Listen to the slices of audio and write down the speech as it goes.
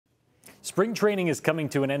Spring training is coming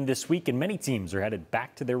to an end this week, and many teams are headed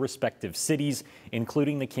back to their respective cities,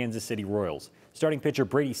 including the Kansas City Royals. Starting pitcher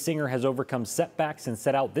Brady Singer has overcome setbacks and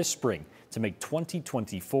set out this spring to make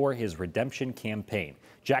 2024 his redemption campaign.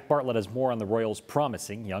 Jack Bartlett has more on the Royals'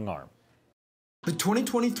 promising young arm. The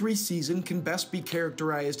 2023 season can best be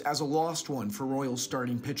characterized as a lost one for Royals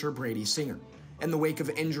starting pitcher Brady Singer. In the wake of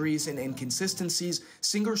injuries and inconsistencies,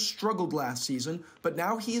 Singer struggled last season, but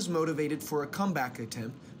now he is motivated for a comeback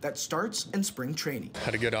attempt that starts in spring training.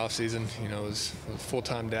 Had a good offseason, was a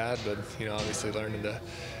full-time dad, but, obviously learning to,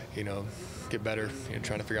 get better,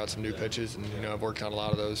 trying to figure out some new pitches. And, I've worked on a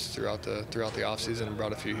lot of those throughout the offseason and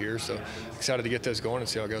brought a few here. So excited to get this going and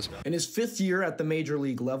see how it goes. In his 5th year at the major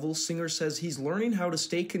league level, Singer says he's learning how to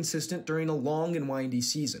stay consistent during a long and windy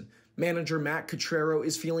season. Manager Matt Cottrero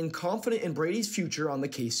is feeling confident in Brady's future on the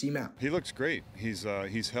KC mound. He looks great. He's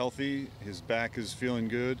healthy. His back is feeling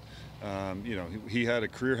good. He had a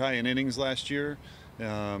career high in innings last year.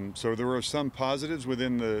 So there were some positives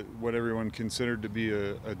within what everyone considered to be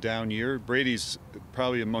a down year. Brady's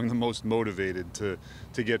probably among the most motivated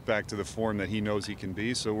to get back to the form that he knows he can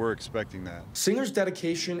be, so we're expecting that. Singer's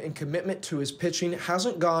dedication and commitment to his pitching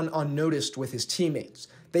hasn't gone unnoticed with his teammates.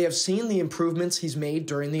 They have seen the improvements he's made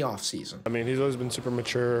during the offseason. He's always been super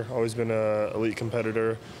mature, always been an elite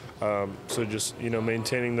competitor. So just,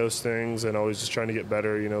 maintaining those things and always just trying to get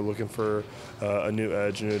better, looking for a new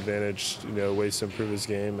edge, a new advantage, ways to improve his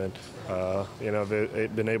game. And, I've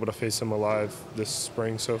been able to face him alive this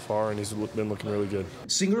spring so far, and he's been looking really good.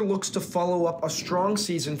 Singer looks to follow up a strong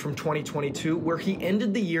season from 2022, where he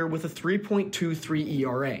ended the year with a 3.23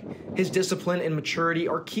 ERA. His discipline and maturity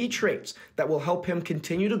are key traits that will help him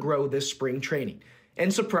continue to grow this spring training.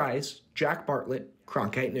 In Surprise, Jack Bartlett,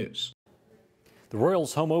 Cronkite News. The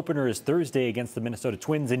Royals' home opener is Thursday against the Minnesota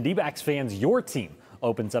Twins, and D-backs fans, your team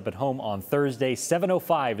opens up at home on Thursday.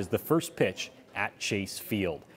 7:05 is the first pitch at Chase Field.